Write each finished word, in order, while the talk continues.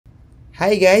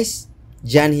Hi guys!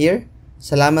 Jan here.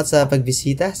 Salamat sa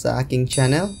pagbisita sa aking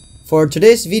channel. For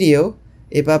today's video,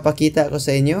 ipapakita ko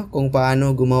sa inyo kung paano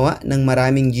gumawa ng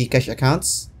maraming Gcash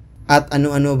accounts at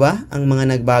ano-ano ba ang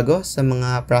mga nagbago sa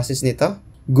mga process nito.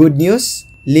 Good news!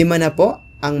 5 na po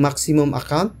ang maximum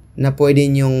account na pwede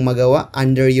nyong magawa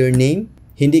under your name.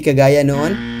 Hindi kagaya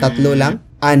noon, 3 lang.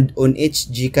 And on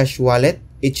each Gcash wallet,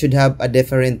 it should have a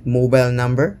different mobile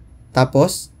number.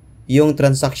 Tapos, yung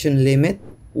transaction limit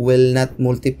will not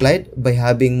multiplied by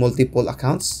having multiple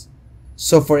accounts.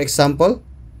 So for example,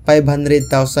 500,000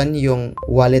 yung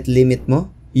wallet limit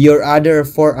mo. Your other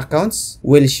 4 accounts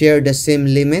will share the same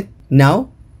limit.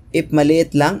 Now, if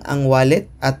maliit lang ang wallet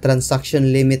at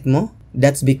transaction limit mo,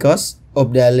 that's because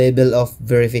of the level of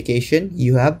verification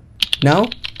you have. Now,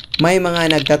 may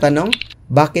mga nagtatanong,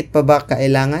 bakit pa ba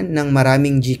kailangan ng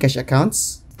maraming Gcash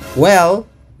accounts? Well,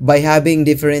 by having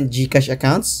different Gcash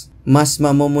accounts, mas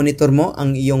mamomonitor mo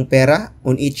ang iyong pera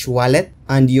on each wallet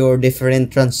and your different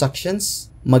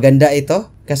transactions. Maganda ito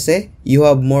kasi you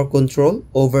have more control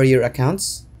over your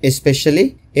accounts,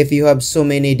 especially if you have so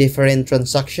many different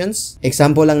transactions.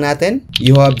 Example lang natin,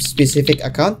 you have specific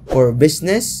account for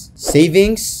business,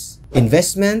 savings,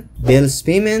 investment, bills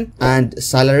payment, and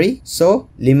salary.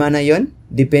 So, 5 na yon.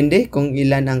 Depende kung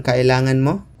ilan ang kailangan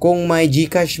mo. Kung may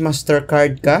Gcash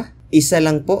Mastercard ka, isa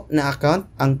lang po na account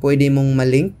ang pwede mong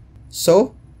malink.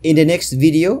 So, in the next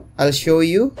video, I'll show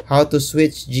you how to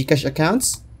switch Gcash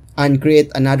accounts and create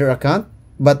another account.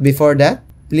 But before that,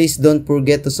 please don't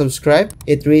forget to subscribe.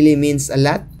 It really means a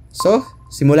lot. So,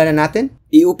 simulan na natin.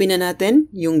 I-open na natin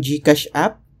yung Gcash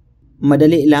app.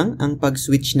 Madali lang ang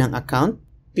pag-switch ng account.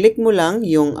 Click mo lang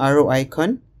yung arrow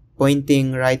icon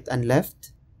pointing right and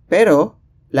left. Pero,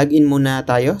 login muna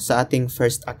tayo sa ating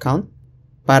first account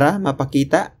para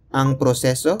mapakita ang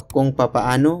proseso kung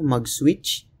papaano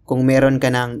mag-switch kung meron ka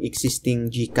ng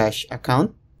existing Gcash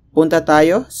account. Punta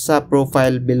tayo sa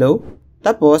profile below.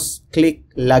 Tapos, click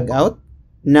logout.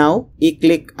 Now,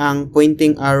 i-click ang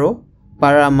pointing arrow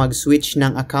para mag-switch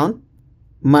ng account.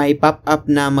 May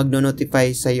pop-up na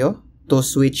magno-notify sa'yo to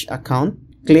switch account.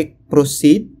 Click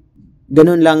proceed.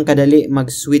 Ganun lang kadali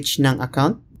mag-switch ng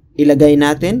account. Ilagay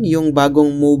natin yung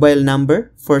bagong mobile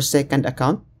number for second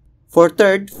account. For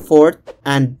third, fourth,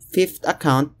 and fifth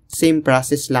account, same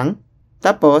process lang.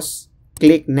 Tapos,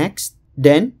 click next.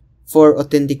 Then, for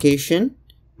authentication,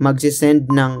 magsisend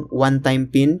ng one-time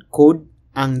PIN code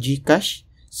ang Gcash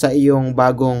sa iyong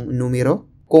bagong numero.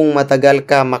 Kung matagal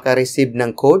ka makareceive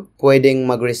ng code, pwedeng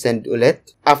mag-resend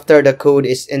ulit. After the code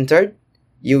is entered,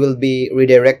 you will be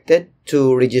redirected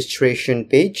to registration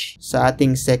page sa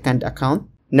ating second account.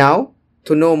 Now,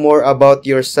 to know more about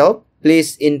yourself,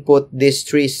 please input these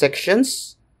 3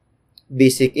 sections: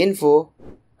 basic info,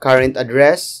 current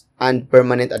address, and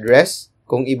permanent address,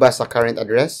 kung iba sa current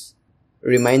address.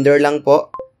 Reminder lang po,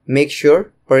 make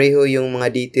sure pareho yung mga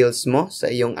details mo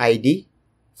sa iyong ID.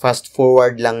 Fast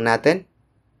forward lang natin.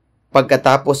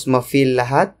 Pagkatapos ma-fill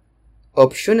lahat,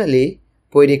 optionally,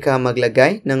 pwede ka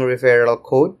maglagay ng referral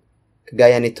code,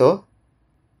 kagaya nito.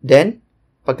 Then,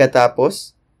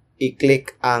 pagkatapos,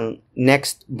 i-click ang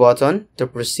next button to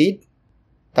proceed.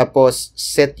 Tapos,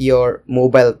 set your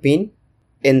mobile PIN.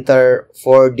 Enter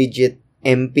 4-digit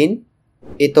MPIN.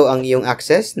 Ito ang iyong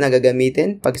access na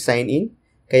gagamitin pag sign in.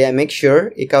 Kaya make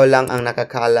sure ikaw lang ang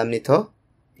nakakaalam nito.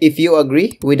 If you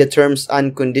agree with the terms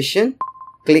and condition,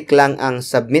 click lang ang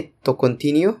submit to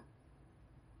continue.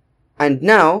 And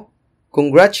now,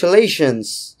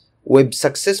 congratulations! We've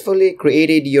successfully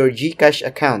created your Gcash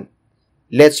account.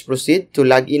 Let's proceed to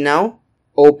log in now.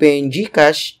 Open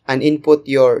Gcash and input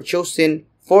your chosen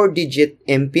 4-digit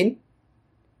MPIN.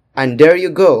 And there you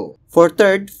go. For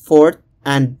third, fourth,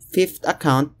 and fifth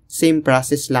account, same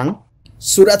process lang.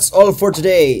 So that's all for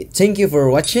today. Thank you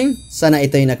for watching. Sana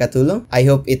ito'y nakatulong. I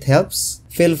hope it helps.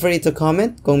 Feel free to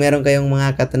comment kung meron kayong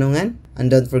mga katanungan.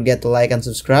 And don't forget to like and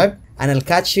subscribe. And I'll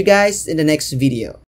catch you guys in the next video.